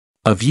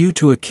A View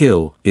to a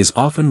Kill is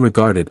often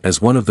regarded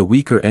as one of the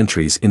weaker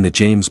entries in the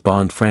James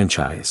Bond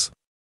franchise.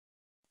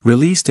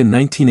 Released in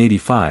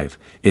 1985,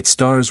 it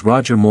stars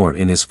Roger Moore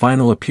in his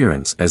final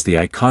appearance as the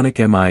iconic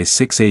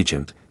MI6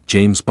 agent,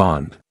 James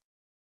Bond.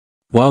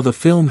 While the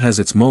film has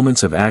its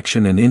moments of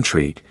action and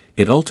intrigue,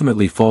 it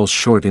ultimately falls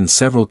short in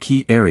several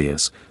key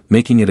areas,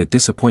 making it a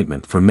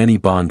disappointment for many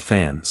Bond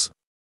fans.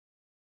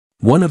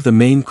 One of the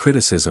main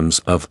criticisms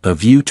of A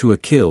View to a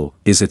Kill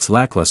is its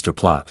lackluster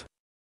plot.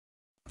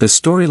 The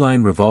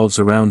storyline revolves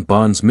around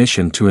Bond's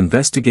mission to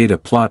investigate a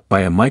plot by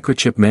a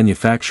microchip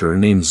manufacturer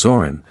named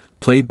Zorin,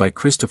 played by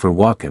Christopher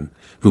Walken,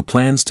 who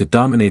plans to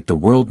dominate the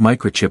world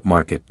microchip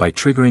market by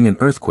triggering an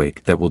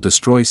earthquake that will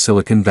destroy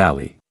Silicon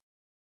Valley.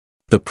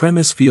 The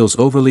premise feels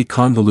overly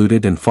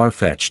convoluted and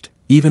far-fetched,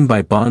 even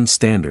by Bond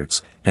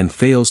standards, and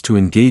fails to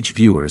engage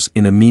viewers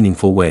in a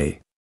meaningful way.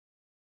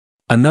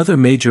 Another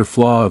major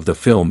flaw of the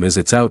film is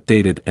its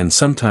outdated and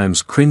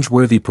sometimes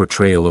cringeworthy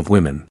portrayal of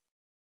women.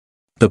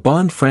 The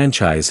Bond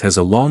franchise has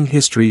a long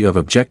history of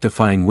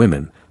objectifying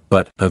women,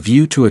 but A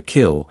View to a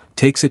Kill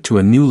takes it to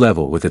a new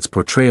level with its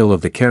portrayal of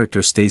the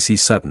character Stacey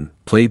Sutton,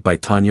 played by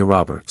Tanya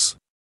Roberts.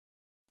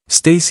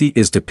 Stacey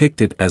is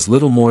depicted as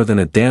little more than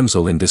a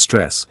damsel in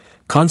distress,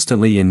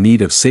 constantly in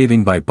need of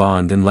saving by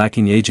Bond and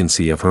lacking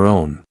agency of her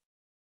own.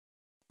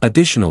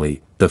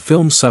 Additionally, the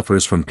film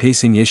suffers from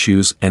pacing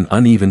issues and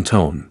uneven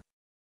tone.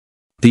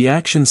 The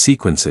action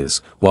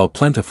sequences, while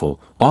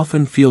plentiful,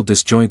 often feel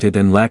disjointed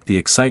and lack the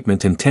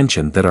excitement and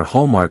tension that are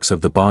hallmarks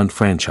of the Bond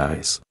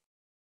franchise.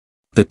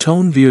 The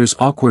tone veers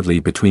awkwardly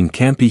between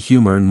campy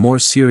humor and more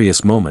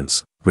serious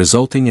moments,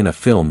 resulting in a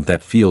film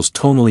that feels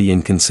tonally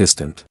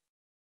inconsistent.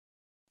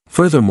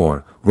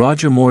 Furthermore,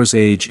 Roger Moore's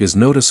age is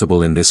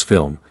noticeable in this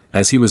film,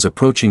 as he was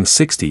approaching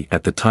 60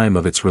 at the time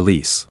of its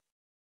release.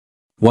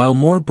 While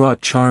Moore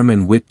brought charm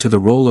and wit to the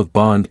role of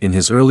Bond in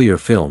his earlier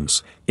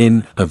films,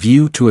 in A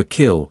View to a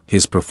Kill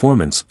his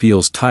performance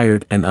feels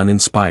tired and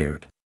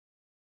uninspired.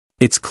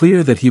 It's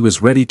clear that he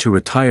was ready to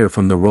retire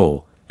from the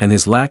role, and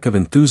his lack of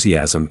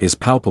enthusiasm is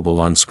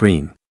palpable on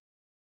screen.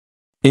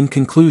 In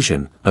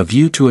conclusion, A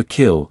View to a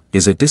Kill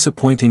is a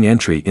disappointing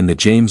entry in the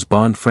James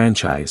Bond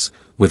franchise,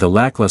 with a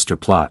lackluster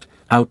plot,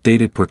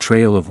 outdated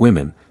portrayal of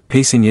women,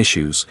 pacing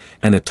issues,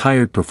 and a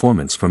tired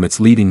performance from its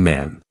leading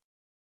man.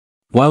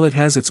 While it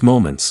has its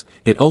moments,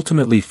 it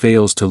ultimately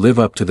fails to live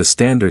up to the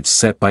standards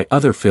set by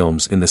other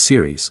films in the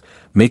series,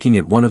 making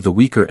it one of the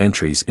weaker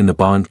entries in the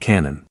Bond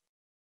canon.